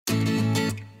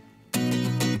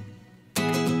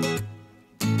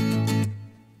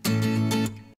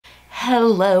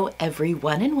Hello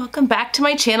everyone and welcome back to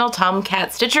my channel, Tomcat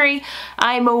Stitchery.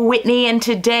 I'm Whitney and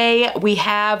today we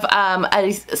have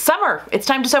a summer. It's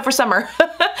time to sew for summer.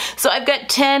 So I've got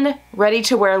 10 ready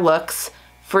to wear looks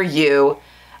for you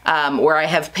where I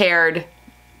have paired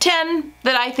 10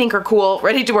 that I think are cool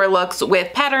ready to wear looks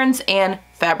with patterns and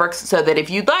fabrics so that if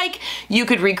you'd like, you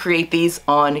could recreate these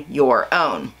on your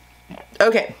own.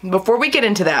 Okay, before we get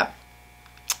into that,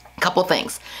 a couple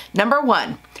things. Number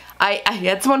one, I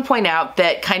had someone point out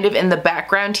that kind of in the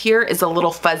background here is a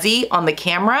little fuzzy on the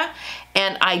camera,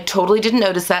 and I totally didn't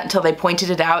notice that until they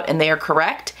pointed it out, and they are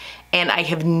correct, and I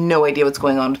have no idea what's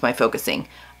going on with my focusing.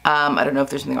 I don't know if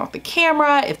there's something wrong with the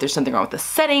camera, if there's something wrong with the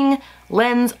setting,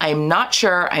 lens, I'm not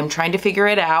sure. I'm trying to figure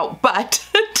it out, but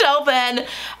until then,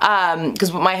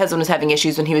 because my husband was having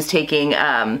issues when he was taking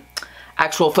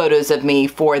actual photos of me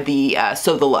for the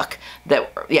Sew the Look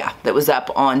that was up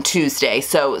on Tuesday.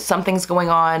 So something's going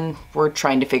on. We're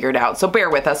trying to figure it out. So bear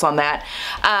with us on that.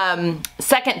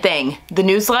 Second thing, the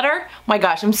newsletter. My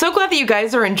gosh, I'm so glad that you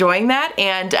guys are enjoying that.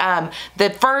 And I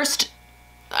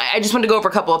just want to go over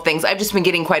a couple of things. I've just been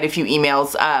getting quite a few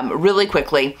emails really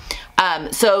quickly.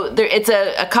 So it's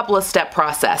a couple of step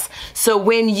process. So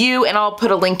when you, and I'll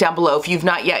put a link down below if you've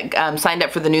not yet signed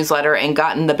up for the newsletter and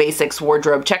gotten the basics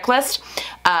wardrobe checklist,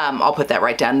 I'll put that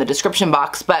right down in the description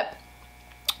box. But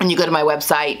when you go to my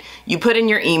website, you put in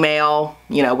your email,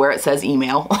 you know, where it says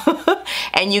email,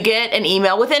 and you get an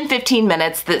email within 15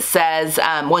 minutes that says,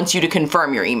 wants you to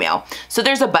confirm your email. So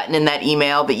there's a button in that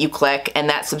email that you click, and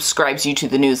that subscribes you to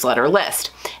the newsletter list.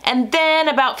 And then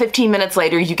about 15 minutes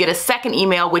later, you get a second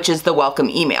email, which is the welcome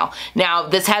email. Now,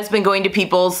 this has been going to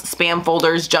people's spam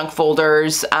folders, junk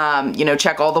folders, you know,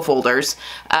 check all the folders,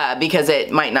 because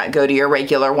it might not go to your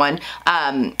regular one.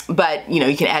 But, you know,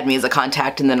 you can add me as a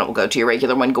contact, and then it will go to your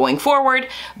regular one going forward.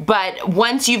 But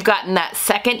once you've gotten that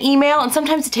second email, and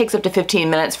sometimes it takes up to 15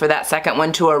 minutes for that second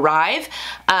one to arrive,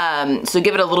 so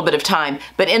give it a little bit of time.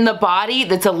 But in the body,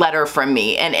 that's a letter from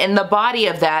me, and in the body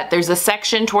of that, there's a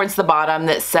section towards the bottom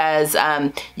that says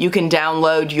you can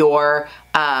download your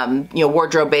you know,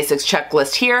 wardrobe basics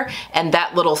checklist here, and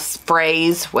that little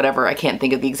phrase, whatever, I can't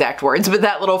think of the exact words, but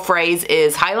that little phrase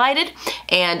is highlighted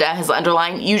and has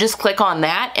underlined. You just click on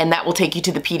that and that will take you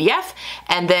to the PDF,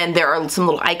 and then there are some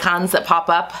little icons that pop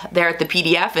up there at the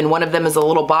PDF, and one of them is a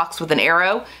little box with an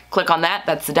arrow. Click on that,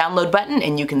 that's the download button,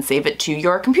 and you can save it to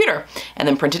your computer and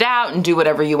then print it out and do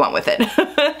whatever you want with it.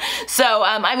 So,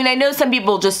 I mean, I know some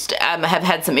people just have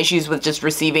had some issues with just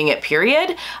receiving it,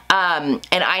 period, and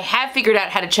I have figured out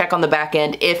how to check on the back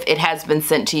end if it has been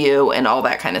sent to you and all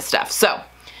that kind of stuff. So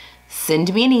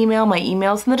send me an email. My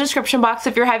email's in the description box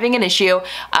if you're having an issue,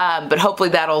 but hopefully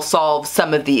that'll solve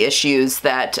some of the issues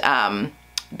that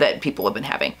that people have been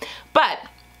having. But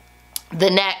the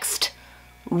next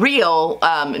real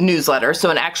newsletter, so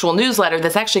an actual newsletter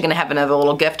that's actually going to have another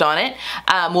little gift on it,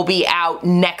 will be out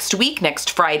next week,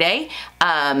 next Friday.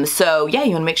 So yeah,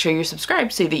 you want to make sure you're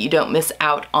subscribed so that you don't miss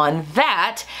out on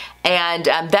that. And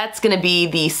that's going to be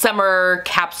the summer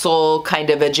capsule,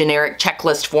 kind of a generic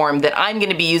checklist form that I'm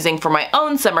going to be using for my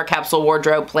own summer capsule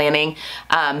wardrobe planning,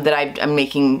 that I'm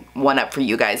making one up for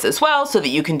you guys as well so that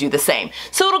you can do the same.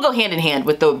 So it'll go hand in hand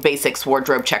with the basics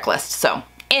wardrobe checklist. So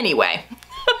anyway,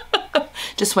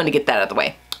 just wanted to get that out of the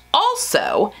way.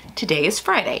 Also, today is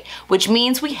Friday, which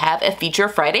means we have a Feature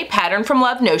Friday pattern from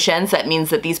Love Notions. That means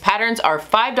that these patterns are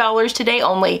 $5 today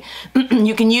only.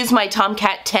 You can use my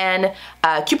Tomcat10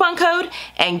 coupon code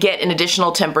and get an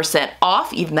additional 10%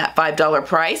 off, even that $5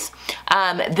 price.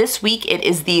 This week it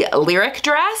is the Lyric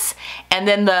dress, and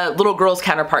then the little girl's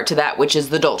counterpart to that, which is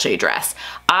the Dolce dress.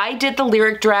 I did the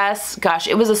Lyric dress, gosh,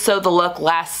 it was a Sew the Look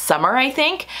last summer, I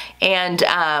think, and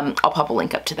I'll pop a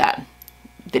link up to that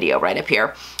video right up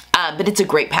here. But it's a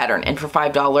great pattern, and for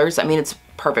 $5, I mean, it's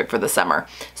perfect for the summer.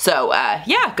 So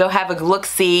yeah, go have a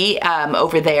look-see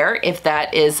over there if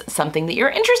that is something that you're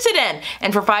interested in.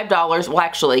 And for $5, well,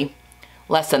 actually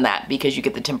less than that, because you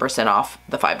get the 10% off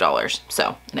the $5,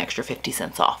 so an extra 50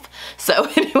 cents off. So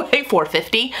anyway,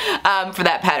 $4.50 for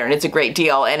that pattern. It's a great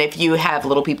deal, and if you have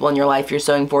little people in your life you're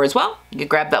sewing for as well, you can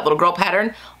grab that little girl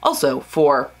pattern also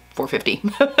for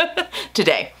 $4.50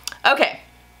 today. Okay,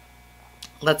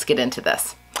 let's get into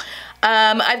this.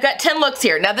 I've got 10 looks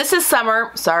here. Now this is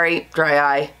summer, sorry, dry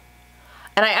eye.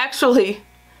 And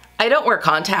I don't wear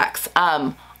contacts.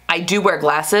 I do wear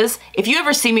glasses. If you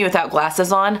ever see me without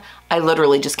glasses on, I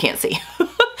literally just can't see.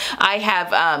 I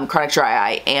have chronic dry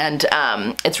eye, and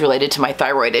it's related to my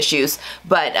thyroid issues,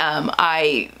 but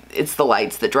it's the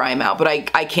lights that dry them out, but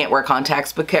I can't wear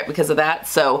contacts because of that.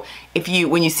 So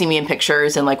when you see me in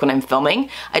pictures and like when I'm filming,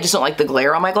 I just don't like the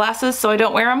glare on my glasses, so I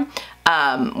don't wear them.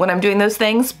 when I'm doing those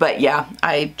things, but yeah,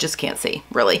 I just can't see,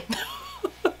 really.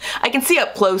 I can see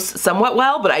up close somewhat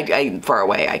well, but I far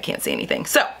away, I can't see anything.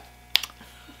 So,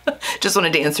 just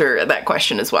wanted to answer that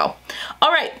question as well.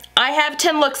 All right, I have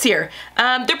 10 looks here.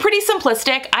 They're pretty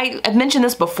simplistic. I've mentioned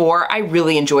this before. I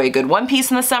really enjoy a good one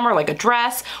piece in the summer, like a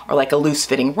dress or like a loose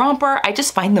fitting romper. I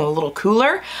just find them a little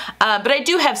cooler. But I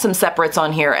do have some separates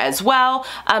on here as well.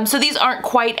 So these aren't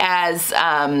quite as,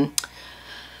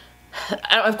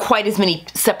 I don't have quite as many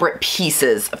separate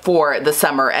pieces for the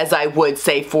summer as I would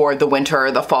say for the winter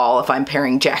or the fall if I'm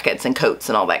pairing jackets and coats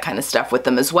and all that kind of stuff with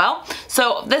them as well.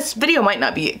 So this video might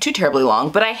not be too terribly long,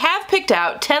 but I have picked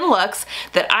out 10 looks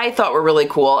that I thought were really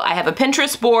cool. I have a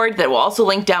Pinterest board that will also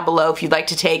link down below if you'd like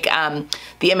to take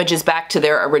the images back to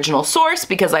their original source,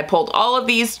 because I pulled all of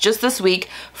these just this week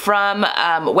from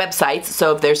websites.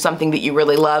 So if there's something that you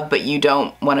really love but you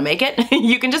don't want to make it,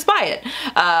 you can just buy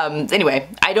it. Anyway,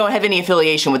 I don't have any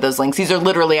affiliation with those links. These are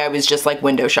literally, I was just like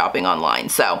window shopping online.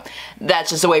 So that's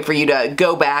just a way for you to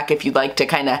go back if you'd like to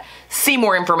kind of see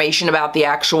more information about the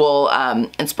actual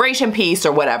inspiration piece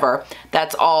or whatever.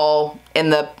 That's all on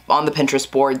the Pinterest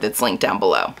board that's linked down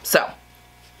below. So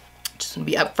just want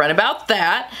to be upfront about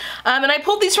that. And I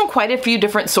pulled these from quite a few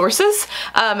different sources,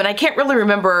 and I can't really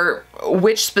remember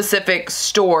which specific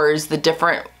stores the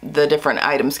different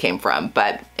items came from,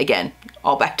 but again,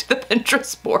 all back to the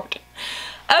Pinterest board.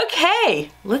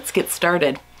 Okay, let's get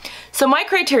started. So my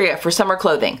criteria for summer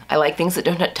clothing, I like things that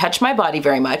don't touch my body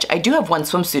very much. I do have one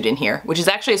swimsuit in here, which is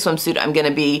actually a swimsuit I'm going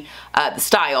to be, the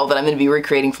style that I'm going to be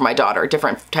recreating for my daughter, a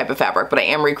different type of fabric, but I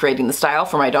am recreating the style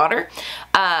for my daughter.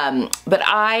 But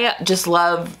I just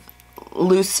love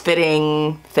loose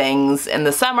fitting things in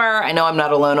the summer. I know I'm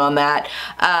not alone on that.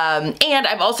 And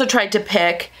I've also tried to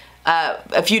pick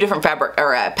a few different fabric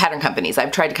or pattern companies.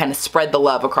 I've tried to kind of spread the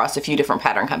love across a few different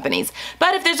pattern companies.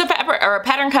 But if there's a fabric or a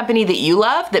pattern company that you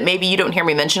love that maybe you don't hear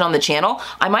me mention on the channel,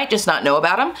 I might just not know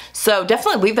about them. So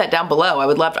definitely leave that down below.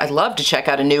 I'd love to check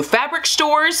out a new fabric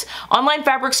stores, online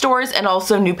fabric stores, and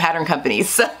also new pattern companies.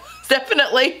 So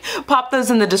definitely pop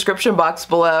those in the description box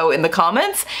below in the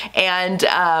comments, and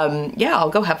yeah,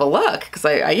 I'll go have a look, because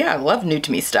I love new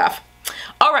to me stuff.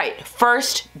 All right,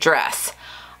 first dress.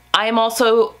 I am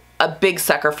also a big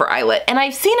sucker for eyelet, and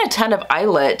I've seen a ton of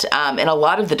eyelet in a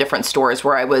lot of the different stores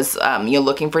where I was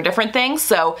looking for different things.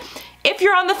 So if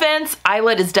you're on the fence,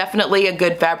 eyelet is definitely a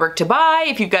good fabric to buy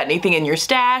if you've got anything in your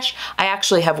stash. I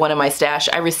actually have one in my stash.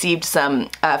 I received some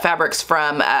fabrics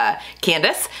from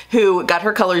Candace, who got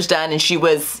her colors done, and she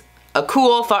was a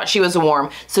cool, thought she was a warm,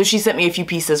 so she sent me a few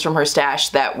pieces from her stash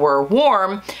that were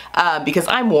warm because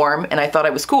I'm warm and I thought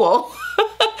I was cool.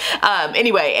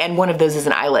 Anyway, and one of those is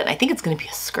an eyelet. I think it's going to be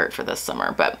a skirt for this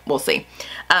summer, but we'll see.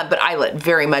 But eyelet,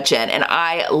 very much in, and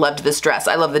I loved this dress.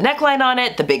 I love the neckline on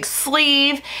it, the big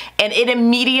sleeve, and it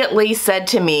immediately said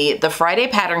to me, the Friday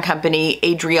Pattern Company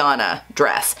Adriana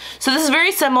dress. So this is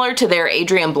very similar to their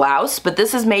Adrian blouse, but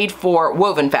this is made for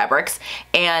woven fabrics,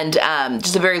 and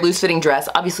just a very loose-fitting dress.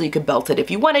 Obviously, you could belt it if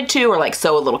you wanted to, or like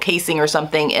sew a little casing or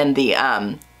something in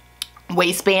the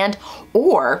waistband,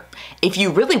 or if you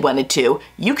really wanted to,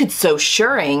 you could sew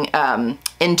shirring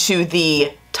into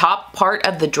the top part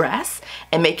of the dress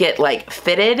and make it like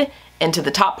fitted into the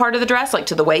top part of the dress, like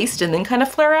to the waist, and then kind of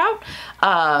flare out.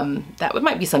 That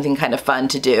might be something kind of fun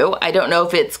to do. I don't know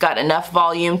if it's got enough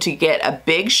volume to get a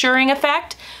big shirring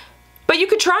effect, but you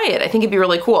could try it. I think it'd be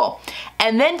really cool.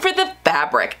 And then for the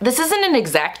fabric, this isn't an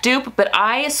exact dupe, but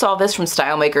I saw this from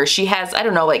Style Maker. She has, I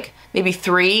don't know, like maybe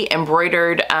 3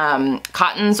 embroidered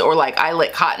cottons or like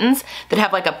eyelet cottons that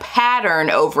have like a pattern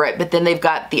over it, but then they've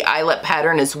got the eyelet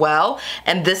pattern as well.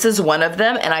 And this is one of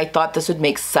them, and I thought this would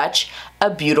make such a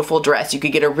beautiful dress. You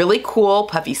could get a really cool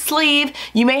puffy sleeve.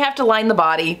 You may have to line the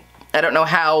body. I don't know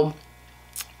how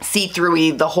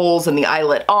see-through-y the holes in the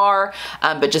eyelet are,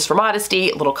 but just for modesty,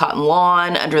 a little cotton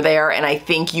lawn under there, and I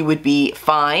think you would be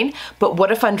fine. But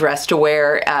what a fun dress to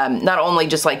wear, not only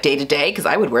just like day to day, because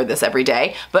I would wear this every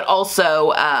day, but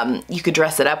also you could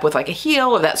dress it up with like a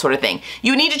heel or that sort of thing.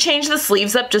 You need to change the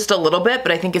sleeves up just a little bit,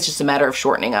 but I think it's just a matter of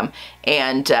shortening them.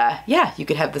 And yeah, you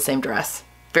could have the same dress.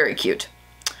 Very cute.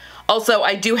 Also,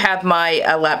 I do have my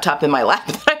laptop in my lap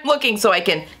that I'm looking so I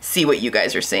can see what you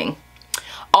guys are seeing.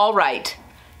 All right.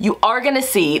 You are gonna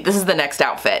see, this is the next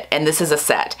outfit, and this is a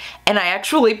set. And I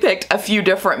actually picked a few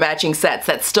different matching sets.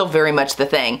 That's still very much the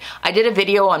thing. I did a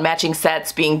video on matching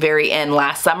sets being very in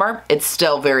last summer. It's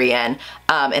still very in,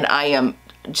 and I am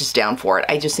just down for it.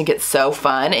 I just think it's so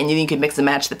fun, and you can mix and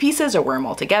match the pieces or wear them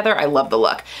all together. I love the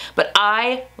look, but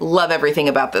I love everything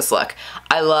about this look.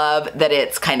 I love that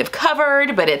it's kind of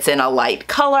covered, but it's in a light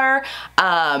color.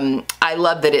 I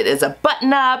love that it is a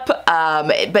button up,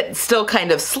 but still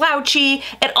kind of slouchy.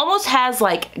 It almost has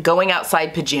like going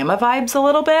outside pajama vibes a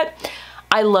little bit.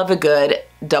 I love a good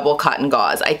double cotton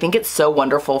gauze. I think it's so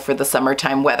wonderful for the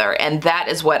summertime weather, and that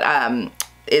is what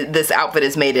this outfit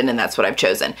is made in, and that's what I've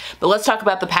chosen. But let's talk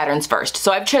about the patterns first.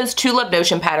 So I've chose 2 Love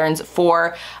Notion patterns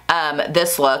for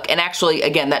this look, and actually,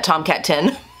 again, that Tomcat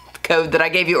 10 code that I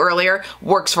gave you earlier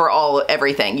works for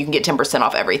everything. You can get 10%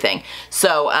 off everything.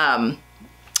 So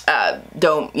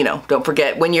don't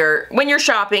forget when you're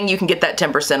shopping, you can get that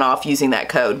 10% off using that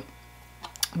code.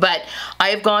 But I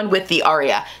have gone with the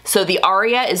Aria. So the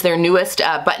Aria is their newest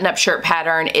button-up shirt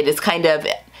pattern. It is kind of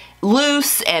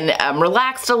loose and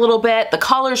relaxed a little bit. The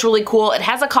collar's really cool. It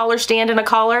has a collar stand and a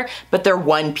collar, but they're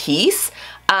one piece,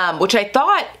 which I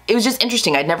thought, it was just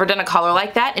interesting. I'd never done a collar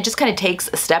like that. It just kind of takes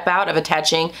a step out of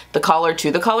attaching the collar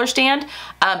to the collar stand.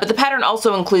 But the pattern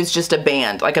also includes just a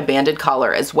band, like a banded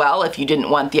collar as well, if you didn't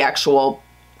want the actual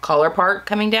collar part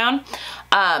coming down.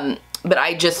 But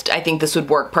I think this would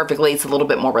work perfectly. It's a little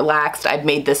bit more relaxed. I've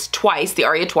made this twice, the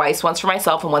Aria twice, once for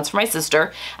myself and once for my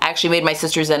sister. I actually made my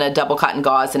sister's in a double cotton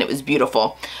gauze, and it was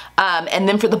beautiful. And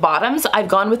then for the bottoms, I've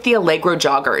gone with the Allegro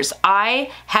joggers. I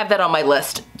have that on my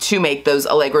list to make those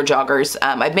Allegro joggers.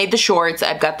 I've made the shorts,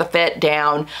 I've got the fit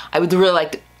down. I would really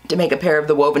like to make a pair of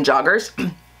the woven joggers.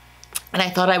 And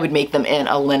I thought I would make them in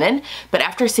a linen, but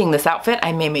after seeing this outfit,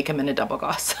 I may make them in a double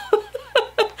gauze.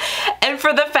 And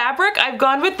for the fabric, I've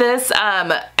gone with this,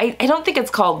 I don't think it's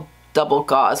called double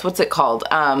gauze. What's it called?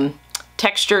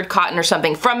 Textured cotton or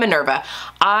something from Minerva.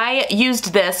 I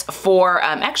used this for,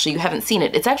 actually you haven't seen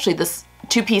it. It's actually this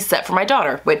 2-piece set for my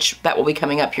daughter, which that will be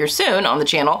coming up here soon on the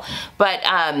channel. But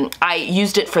I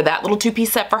used it for that little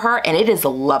 2-piece set for her, and it is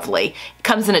lovely. It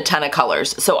comes in a ton of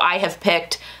colors. So I have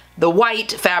picked the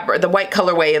white fabric, the white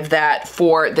colorway of that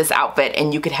for this outfit,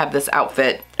 and you could have this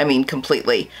outfit, I mean,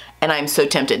 completely. And I'm so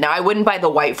tempted. Now, I wouldn't buy the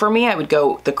white for me. I would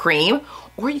go the cream,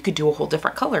 or you could do a whole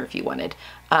different color if you wanted.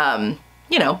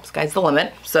 You know, sky's the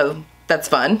limit, so that's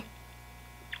fun.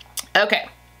 Okay,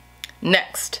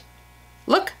 next,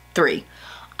 look 3.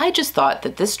 I just thought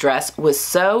that this dress was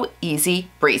so easy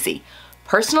breezy.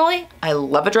 Personally, I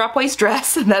love a drop waist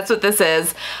dress, and that's what this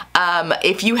is.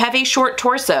 If you have a short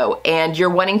torso and you're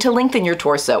wanting to lengthen your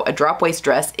torso, a drop waist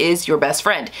dress is your best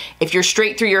friend. If you're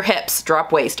straight through your hips,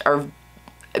 drop waist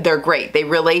they're great. They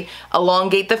really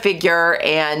elongate the figure,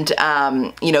 and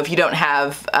you know, if you don't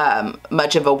have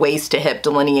much of a waist to hip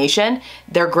delineation,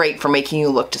 they're great for making you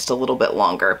look just a little bit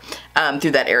longer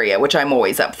through that area, which I'm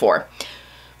always up for.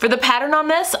 For the pattern on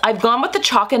this, I've gone with the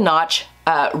Chalk and Notch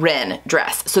Wren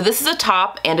dress. So this is a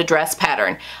top and a dress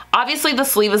pattern. Obviously the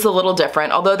sleeve is a little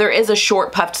different, although there is a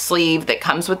short puffed sleeve that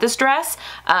comes with this dress.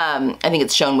 I think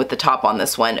it's shown with the top on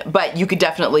this one, but you could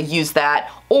definitely use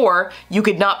that, or you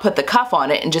could not put the cuff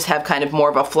on it and just have kind of more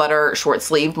of a flutter short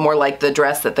sleeve, more like the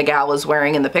dress that the gal is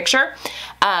wearing in the picture.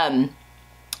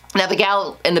 Now the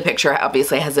gal in the picture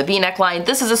obviously has a V neckline.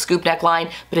 This is a scoop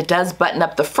neckline, but it does button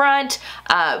up the front.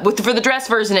 For the dress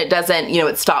version, it doesn't, you know,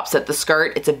 it stops at the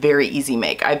skirt. It's a very easy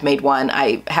make. I've made one.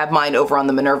 I have mine over on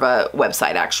the Minerva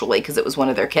website actually, because it was one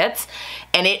of their kits.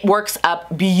 And it works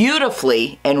up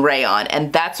beautifully in rayon,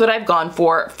 and that's what I've gone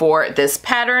for this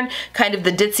pattern. Kind of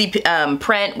the ditzy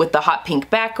print with the hot pink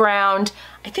background.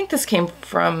 I think this came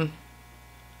from,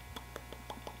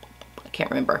 I can't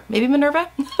remember, maybe Minerva?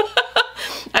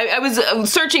 I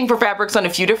was searching for fabrics on a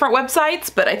few different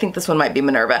websites, but I think this one might be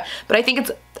Minerva. But I think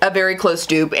it's a very close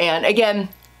dupe, and again,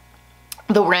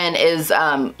 the Wren is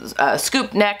a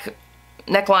scoop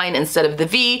neckline instead of the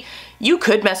V. You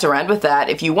could mess around with that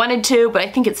if you wanted to, but I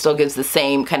think it still gives the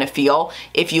same kind of feel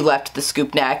if you left the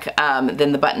scoop neck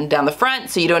than the button down the front,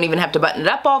 so you don't even have to button it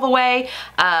up all the way.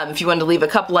 If you wanted to leave a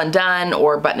couple undone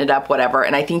or button it up, whatever,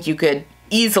 and I think you could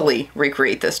easily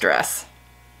recreate this dress.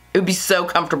 It would be so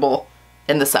comfortable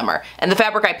in the summer. And the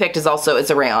fabric I picked is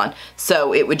a rayon,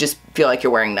 so it would just feel like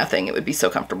you're wearing nothing. It would be so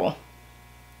comfortable.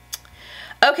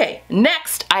 Okay,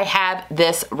 next I have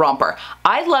this romper.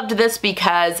 I loved this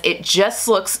because it just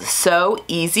looks so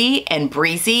easy and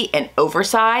breezy and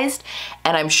oversized,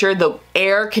 and I'm sure the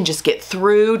air can just get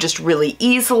through just really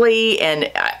easily,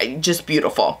 and just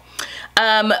beautiful.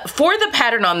 For the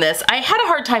pattern on this, I had a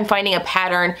hard time finding a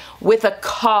pattern with a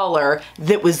collar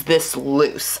that was this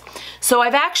loose. So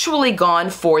I've actually gone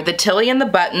for the Tilly and the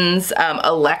Buttons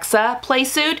Alexa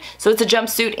playsuit. So it's a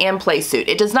jumpsuit and playsuit.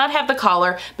 It does not have the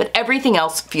collar, but everything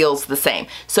else feels the same.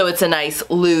 So it's a nice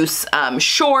loose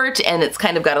short, and it's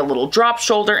kind of got a little drop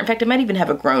shoulder. In fact, it might even have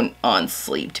a grown-on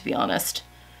sleeve, to be honest.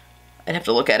 I'd have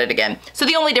to look at it again. So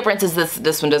the only difference is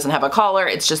this one doesn't have a collar.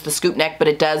 It's just the scoop neck, but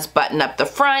it does button up the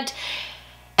front.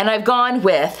 And I've gone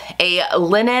with a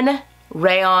linen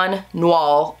rayon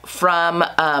noil from,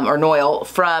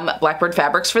 Blackbird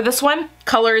Fabrics for this one.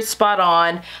 Color is spot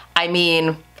on. I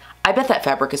mean, I bet that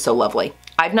fabric is so lovely.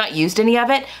 I've not used any of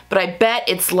it, but I bet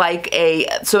it's like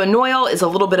so a noil is a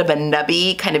little bit of a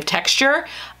nubby kind of texture,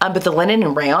 but the linen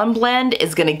and rayon blend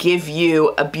is gonna give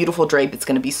you a beautiful drape. It's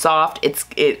gonna be soft.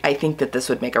 I think that this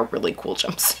would make a really cool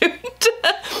jumpsuit,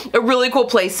 a really cool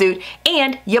play suit,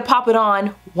 and you pop it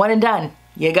on, one and done.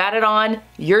 You got it on,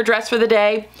 you're dressed for the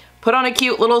day, put on a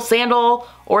cute little sandal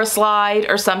or a slide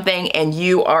or something, and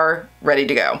you are ready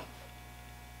to go.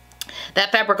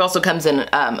 That fabric also comes in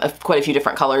quite a few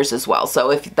different colors as well.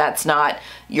 So if that's not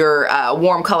your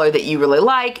warm color that you really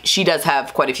like, she does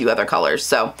have quite a few other colors.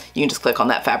 So you can just click on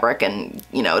that fabric and,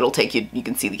 you know, it'll take you, you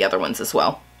can see the other ones as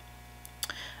well.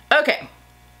 Okay,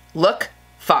 look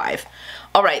 5.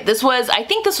 All right, I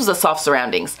think this was a Soft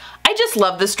Surroundings. I just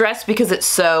love this dress because it's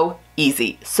so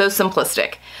easy, so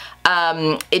simplistic.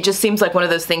 It just seems like one of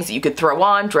those things that you could throw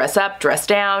on, dress up, dress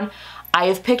down. I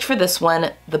have picked for this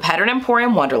one the Pattern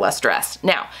Emporium Wanderlust dress.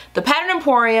 Now, the Pattern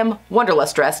Emporium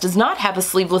Wanderlust dress does not have a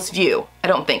sleeveless view, I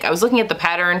don't think. I was looking at the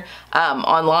pattern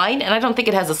online, and I don't think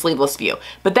it has a sleeveless view.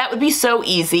 But that would be so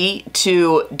easy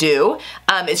to do.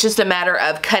 It's just a matter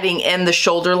of cutting in the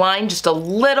shoulder line just a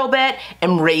little bit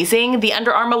and raising the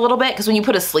underarm a little bit, because when you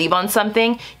put a sleeve on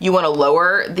something, you want to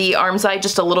lower the arm side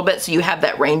just a little bit so you have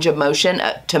that range of motion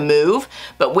to move.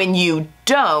 But when you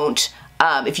don't,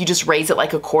 if you just raise it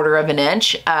like 1/4 of an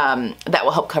inch, that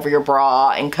will help cover your bra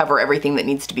and cover everything that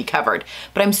needs to be covered.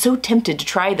 But I'm so tempted to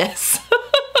try this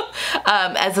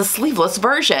as a sleeveless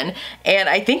version, and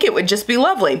I think it would just be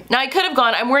lovely. Now I could have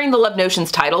gone, I'm wearing the Love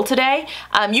Notions title today.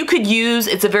 You could use,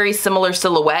 it's a very similar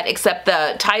silhouette, except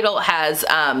the title has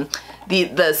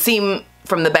the seam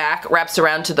from the back wraps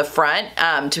around to the front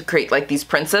to create like these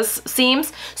princess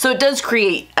seams. So it does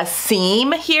create a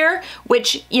seam here,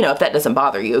 which, you know, if that doesn't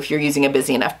bother you, if you're using a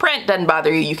busy enough print, doesn't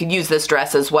bother you, you could use this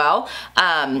dress as well.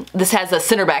 This has a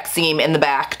center back seam in the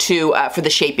back too for the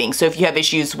shaping. So if you have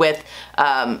issues with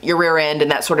your rear end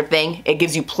and that sort of thing, it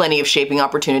gives you plenty of shaping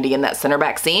opportunity in that center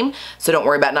back seam. So don't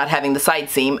worry about not having the side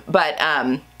seam, but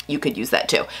you could use that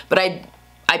too. But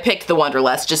I picked the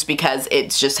Wanderlust just because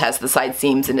it just has the side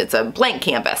seams and it's a blank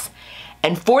canvas.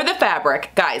 And for the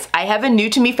fabric, guys, I have a new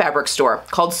to me fabric store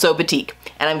called So Boutique,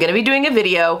 and I'm gonna be doing a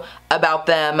video about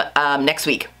them next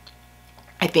week,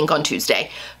 I think on Tuesday.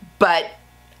 But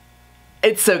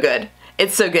it's so good.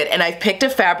 It's so good. And I've picked a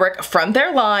fabric from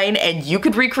their line, and you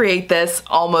could recreate this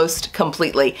almost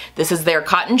completely. This is their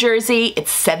cotton jersey.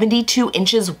 It's 72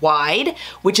 inches wide,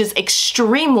 which is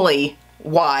extremely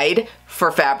wide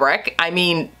for fabric. I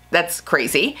mean, that's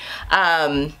crazy.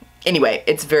 Anyway,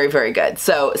 it's very, very good.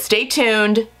 So stay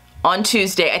tuned on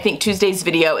Tuesday. I think Tuesday's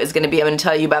video is going to be, I'm going to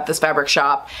tell you about this fabric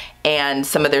shop and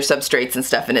some of their substrates and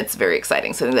stuff, and it's very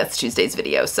exciting. So I think that's Tuesday's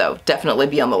video. So definitely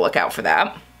be on the lookout for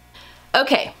that.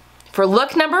 Okay. For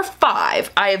look number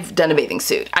 5, I've done a bathing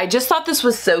suit. I just thought this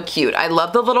was so cute. I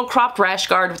love the little cropped rash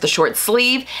guard with the short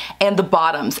sleeve and the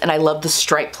bottoms, and I love the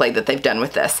stripe play that they've done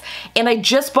with this. And I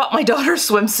just bought my daughter's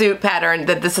swimsuit pattern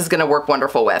that this is gonna work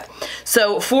wonderful with.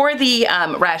 So for the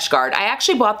rash guard, I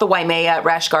actually bought the Waimea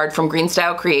rash guard from Green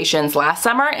Style Creations last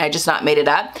summer, and I just not made it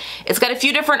up. It's got a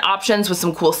few different options with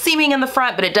some cool seaming in the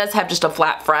front, but it does have just a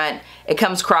flat front. It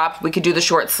comes cropped. We could do the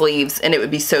short sleeves, and it would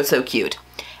be so, so cute.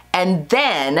 And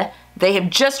then they have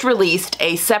just released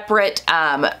a separate,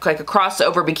 like a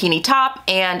crossover bikini top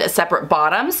and a separate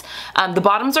bottoms. The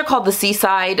bottoms are called the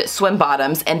Seaside Swim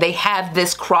Bottoms, and they have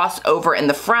this crossover in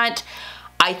the front.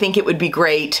 I think it would be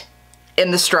great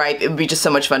in the stripe. It would be just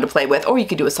so much fun to play with, or you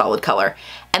could do a solid color.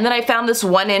 And then I found this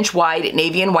 1-inch wide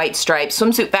navy and white stripe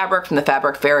swimsuit fabric from the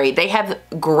Fabric Fairy. They have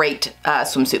great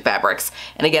swimsuit fabrics.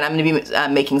 And again, I'm gonna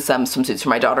be making some swimsuits for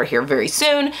my daughter here very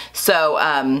soon. So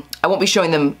I won't be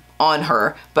showing them on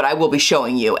her, but I will be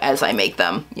showing you as I make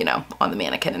them, you know, on the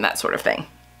mannequin and that sort of thing.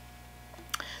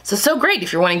 So great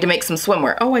if you're wanting to make some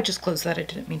swimwear. Oh, I just closed that. I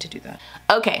didn't mean to do that.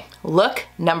 Okay, look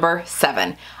number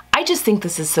 7. I just think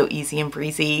this is so easy and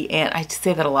breezy, and I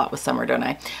say that a lot with summer, don't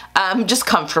I? Just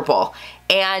comfortable.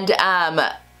 And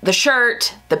the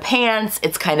shirt, the pants,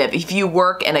 it's kind of, if you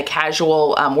work in a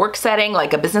casual work setting,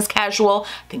 like a business casual,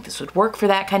 I think this would work for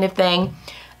that kind of thing.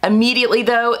 Immediately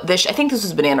though, I think this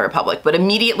was Banana Republic, but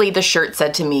immediately the shirt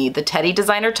said to me, the Teddy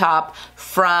designer top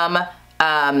from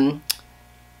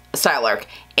Style Arc.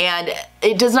 And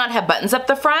it does not have buttons up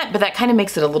the front, but that kind of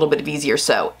makes it a little bit easier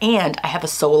sew. And I have a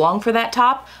sew along for that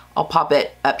top. I'll pop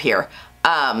it up here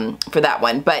for that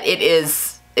one, but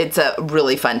it's a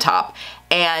really fun top.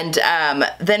 And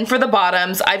then for the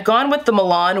bottoms, I've gone with the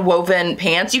Milan woven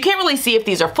pants. You can't really see if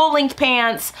these are full length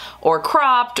pants or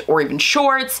cropped or even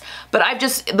shorts, but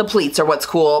the pleats are what's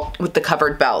cool with the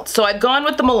covered belt. So I've gone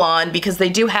with the Milan because they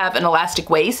do have an elastic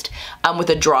waist with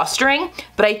a drawstring,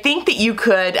 but I think that you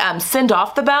could send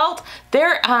off the belt.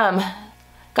 They're,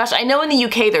 gosh, I know in the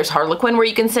UK there's Harlequin where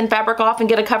you can send fabric off and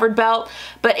get a covered belt,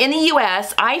 but in the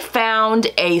US I found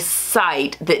a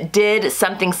site that did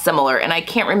something similar, and I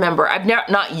can't remember. I've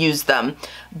not used them,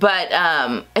 but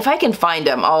if I can find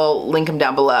them, I'll link them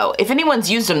down below. If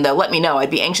anyone's used them though, let me know. I'd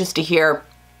be anxious to hear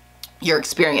your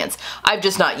experience. I've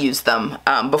just not used them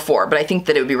before, but I think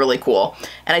that it would be really cool.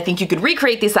 And I think you could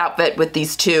recreate this outfit with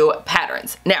these two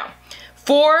patterns. Now,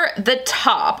 for the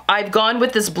top, I've gone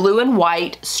with this blue and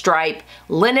white stripe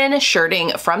linen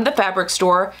shirting from the fabric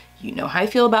store. You know how I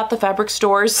feel about the fabric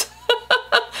stores.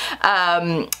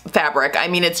 Fabric, I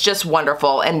mean, it's just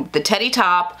wonderful. And the Teddy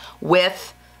top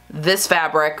with this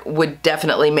fabric would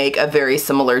definitely make a very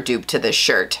similar dupe to this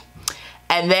shirt.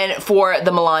 And then for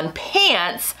the Milan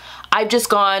pants, I've just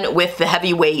gone with the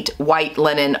heavyweight white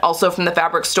linen, also from the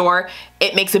fabric store.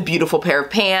 It makes a beautiful pair of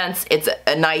pants. It's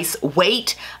a nice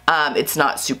weight. It's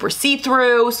not super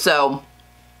see-through, so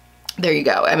there you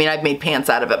go. I mean, I've made pants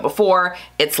out of it before.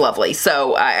 It's lovely.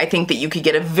 So I think that you could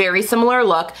get a very similar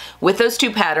look with those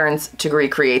two patterns to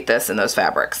recreate this in those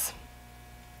fabrics.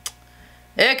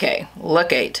 Okay,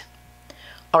 look 8.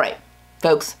 All right,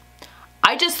 folks,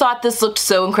 I just thought this looked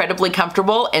so incredibly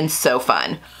comfortable and so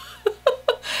fun.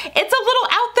 It's a little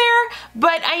out there,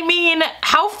 but I mean,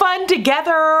 how fun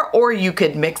together, or you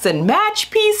could mix and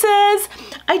match pieces.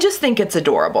 I just think it's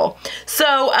adorable.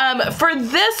 So for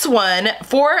this one,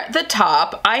 for the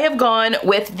top, I have gone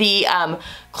with the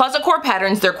Closet Core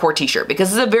Patterns, their core t-shirt,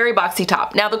 because it's a very boxy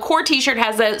top. Now the core t-shirt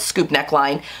has a scoop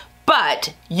neckline,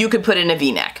 but you could put in a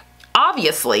V-neck.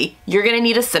 Obviously, you're gonna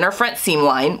need a center front seam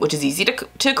line, which is easy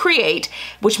to create,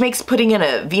 which makes putting in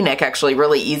a V-neck actually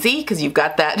really easy because you've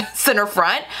got that center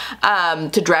front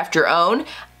to draft your own.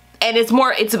 And it's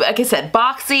like I said,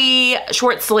 boxy,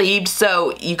 short sleeved,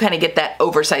 so you kind of get that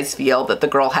oversized feel that the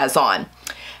girl has on.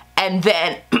 And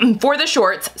then for the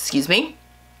shorts, excuse me,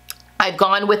 I've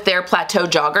gone with their plateau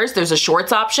joggers. There's a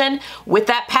shorts option with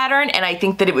that pattern, and I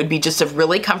think that it would be just a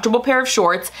really comfortable pair of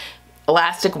shorts,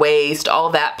 elastic waist, all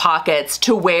of that, pockets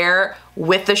to wear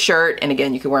with the shirt. And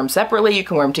again, you can wear them separately, you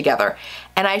can wear them together.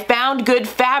 And I found good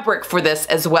fabric for this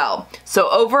as well. So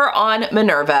over on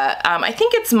Minerva, I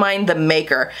think it's Mind the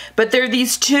Maker, but there are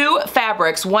these two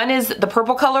fabrics. One is the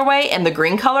purple colorway and the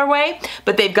green colorway,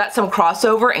 but they've got some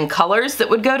crossover in colors that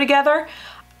would go together.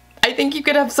 I think you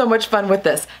could have so much fun with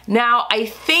this. Now,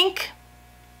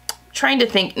 trying to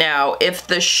think now, if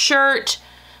the shirt,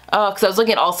 because I was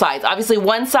looking at all sides. Obviously,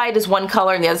 one side is one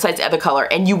color and the other side's the other color,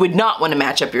 and you would not want to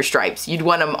match up your stripes. You'd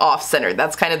want them off-centered.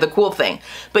 That's kind of the cool thing.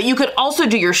 But you could also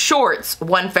do your shorts,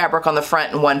 one fabric on the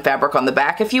front and one fabric on the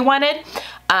back if you wanted.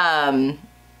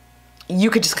 You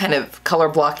could just kind of color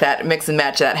block that, mix and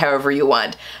match that however you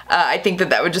want. I think that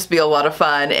that would just be a lot of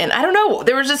fun. And I don't know,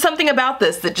 there was just something about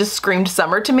this that just screamed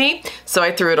summer to me, so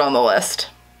I threw it on the list.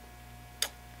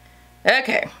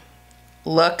 Okay,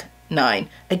 look 9.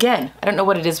 Again, I don't know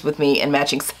what it is with me and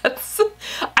matching sets.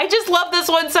 I just love this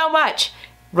one so much.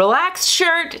 Relaxed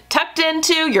shirt tucked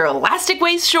into your elastic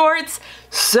waist shorts.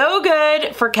 So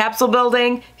good for capsule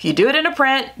building. If you do it in a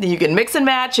print, then you can mix and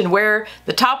match and wear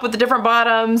the top with the different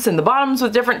bottoms and the bottoms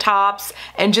with different tops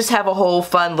and just have a whole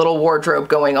fun little wardrobe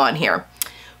going on here.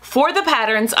 For the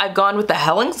patterns, I've gone with the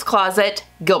Helen's Closet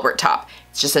Gilbert top.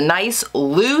 It's just a nice,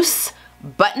 loose,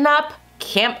 button-up,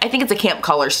 I think it's a camp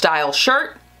color style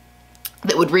shirt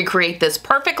that would recreate this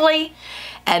perfectly.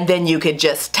 And then you could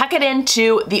just tuck it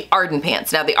into the Arden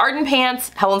pants. Now the Arden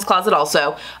pants, Helen's Closet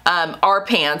also, are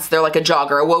pants. They're like a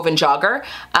jogger, a woven jogger.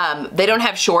 They don't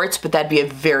have shorts, but that'd be a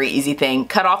very easy thing.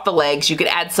 Cut off the legs. You could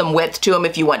add some width to them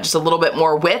if you want just a little bit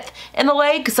more width in the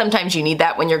leg, because sometimes you need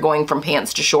that when you're going from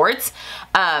pants to shorts.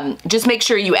 Just make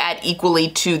sure you add equally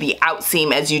to the out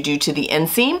seam as you do to the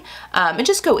inseam, and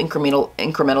just go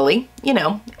incrementally. You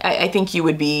know, I think you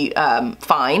would be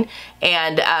fine.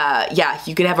 And yeah,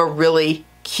 you could have a really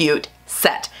cute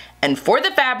set. And for the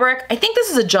fabric, I think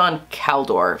this is a John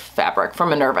Caldor fabric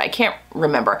from Minerva. I can't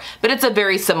remember, but it's a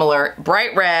very similar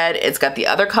bright red. It's got the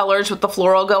other colors with the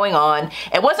floral going on.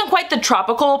 It wasn't quite the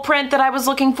tropical print that I was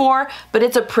looking for, but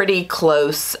it's a pretty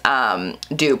close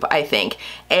dupe, I think.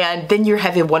 And then you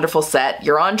have a wonderful set.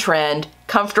 You're on trend,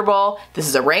 comfortable. This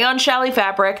is a rayon challis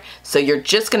fabric, so you're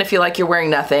just gonna feel like you're wearing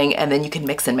nothing, and then you can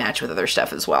mix and match with other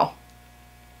stuff as well.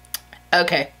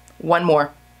 Okay, one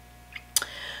more.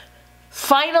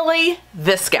 Finally,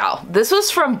 this gal. This was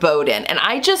from Bowden, and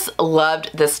I just loved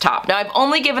this top. Now, I've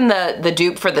only given the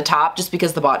dupe for the top just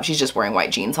because the bottom, she's just wearing white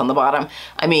jeans on the bottom.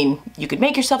 I mean, you could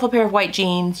make yourself a pair of white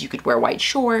jeans, you could wear white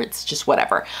shorts, just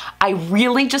whatever. I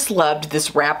really just loved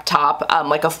this wrap top,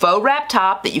 like a faux wrap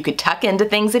top that you could tuck into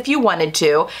things if you wanted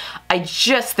to. I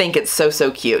just think it's so,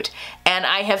 so cute. And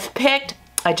I have picked,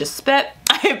 I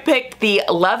have picked the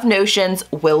Love Notions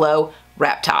Willow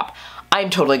wrap top. I'm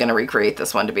totally gonna recreate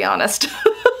this one, to be honest.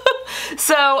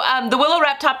 So the Willow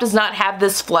wrap top does not have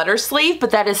this flutter sleeve,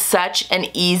 but that is such an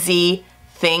easy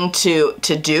thing to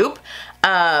dupe.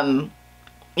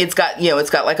 It's got, it's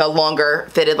got like a longer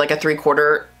fitted, like a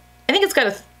 3/4, I think it's got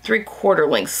a 3/4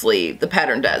 length sleeve, the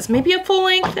pattern does. Maybe a full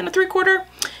length and a 3/4.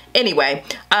 Anyway,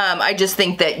 I just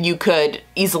think that you could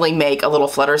easily make a little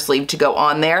flutter sleeve to go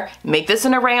on there. Make this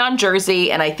in a rayon jersey,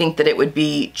 and I think that it would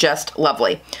be just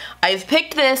lovely. I've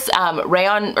picked this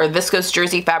rayon or viscose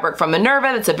jersey fabric from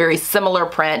Minerva. That's a very similar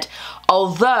print,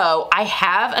 although I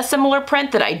have a similar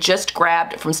print that I just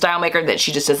grabbed from StyleMaker that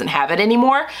she just doesn't have it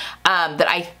anymore, that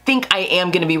I think I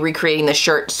am gonna be recreating the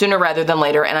shirt sooner rather than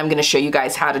later, and I'm gonna show you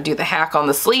guys how to do the hack on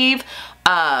the sleeve.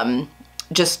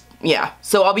 Yeah,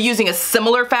 so I'll be using a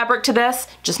similar fabric to this,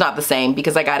 just not the same,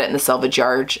 because I got it in the Salvage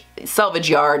Yard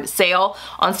sale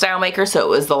on StyleMaker, so it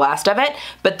was the last of it.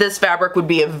 But this fabric would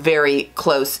be a very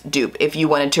close dupe if you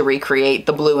wanted to recreate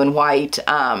the blue and white,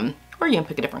 or you can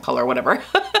pick a different color, whatever.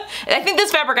 I think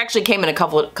this fabric actually came in a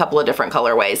couple of different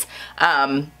colorways.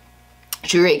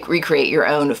 To recreate your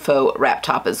own faux wrap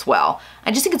top as well.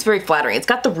 I just think it's very flattering. It's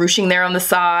got the ruching there on the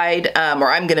side,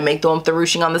 or I'm gonna make the one with the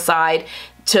ruching on the side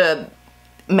to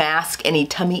mask any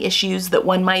tummy issues that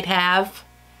one might have.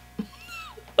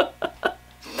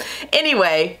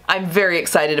 Anyway, I'm very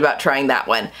excited about trying that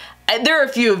one. There are a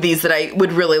few of these that I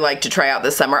would really like to try out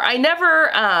this summer. I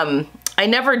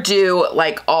never do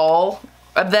like all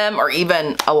of them or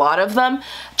even a lot of them,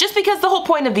 just because the whole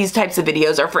point of these types of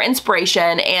videos are for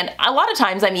inspiration, and a lot of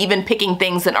times I'm even picking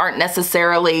things that aren't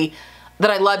necessarily that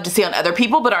I love to see on other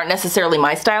people, but aren't necessarily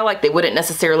my style. Like, they wouldn't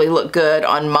necessarily look good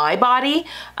on my body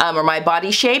or my body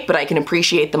shape, but I can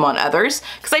appreciate them on others.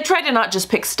 Because I try to not just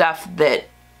pick stuff that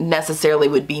necessarily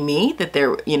would be me, that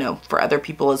they're, for other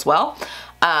people as well.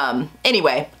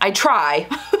 Anyway, I try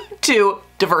to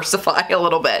diversify a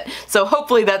little bit. So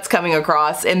hopefully that's coming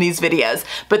across in these videos.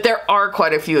 But there are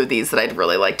quite a few of these that I'd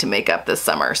really like to make up this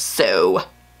summer. So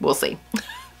we'll see.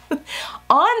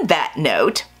 On that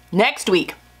note, next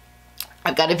week,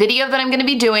 I've got a video that I'm going to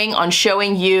be doing on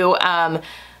showing you,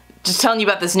 just telling you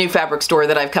about this new fabric store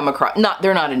that I've come across.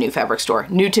 They're not a new fabric store,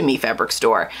 new to me fabric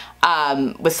store,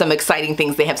 with some exciting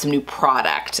things. They have some new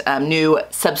product, new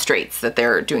substrates that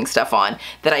they're doing stuff on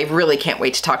that I really can't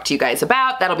wait to talk to you guys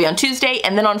about. That'll be on Tuesday.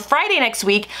 And then on Friday next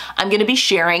week, I'm going to be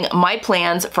sharing my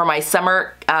plans for my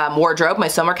summer wardrobe, my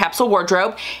summer capsule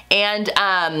wardrobe. And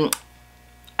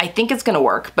I think it's gonna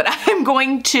work, but I'm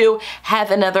going to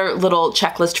have another little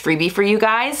checklist freebie for you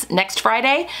guys next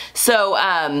Friday. So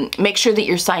make sure that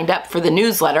you're signed up for the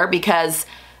newsletter, because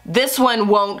this one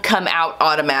won't come out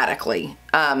automatically.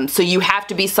 So you have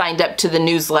to be signed up to the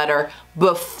newsletter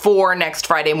before next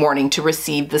Friday morning to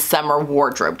receive the summer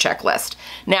wardrobe checklist.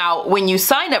 Now, when you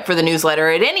sign up for the newsletter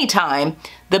at any time,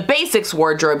 the basics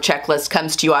wardrobe checklist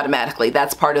comes to you automatically.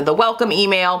 That's part of the welcome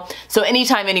email. So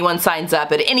anytime anyone signs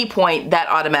up at any point, that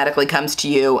automatically comes to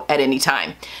you at any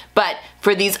time. But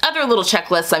for these other little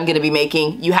checklists I'm going to be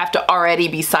making, you have to already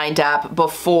be signed up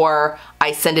before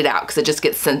I send it out, because it just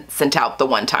gets sent out the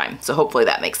one time. So hopefully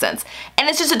that makes sense. And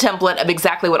it's just a template of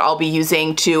exactly what I'll be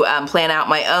using to plan out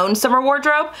my own summer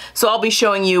wardrobe. So I'll be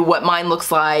showing you what mine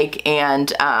looks like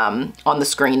and on the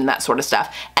screen and that sort of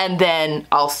stuff. And then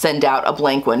I'll send out a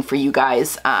blank one for you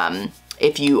guys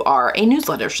if you are a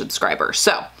newsletter subscriber.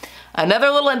 So another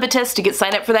little impetus to get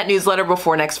signed up for that newsletter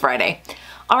before next Friday.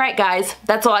 All right, guys,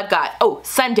 that's all I've got. Oh,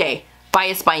 Sunday,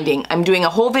 bias binding. I'm doing a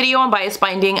whole video on bias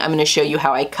binding. I'm gonna show you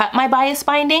how I cut my bias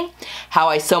binding, how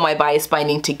I sew my bias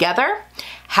binding together,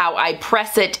 how I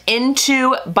press it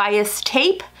into bias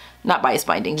tape, not bias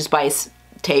binding, just bias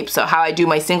tape. So how I do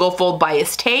my single fold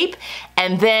bias tape,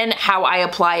 and then how I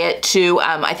apply it to,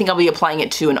 I think I'll be applying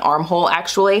it to an armhole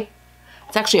actually.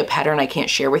 It's actually a pattern I can't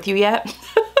share with you yet.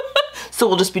 So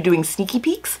we'll just be doing sneaky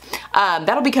peeks.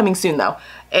 That'll be coming soon though.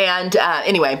 And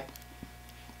anyway,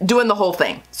 doing the whole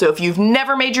thing. So if you've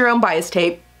never made your own bias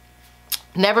tape,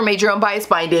 never made your own bias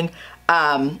binding,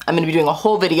 I'm gonna be doing a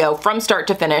whole video from start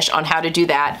to finish on how to do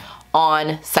that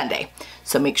on Sunday.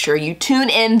 So make sure you tune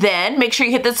in then. Make sure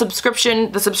you hit the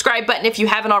subscribe button if you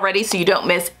haven't already so you don't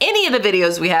miss any of the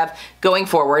videos we have going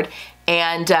forward.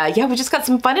 And yeah, we just got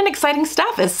some fun and exciting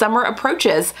stuff as summer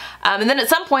approaches. And then at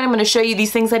some point I'm gonna show you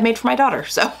these things I made for my daughter.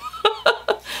 So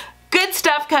good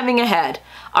stuff coming ahead.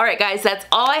 All right, guys, that's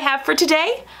all I have for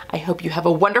today. I hope you have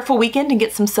a wonderful weekend and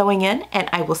get some sewing in, and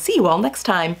I will see you all next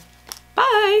time.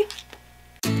 Bye.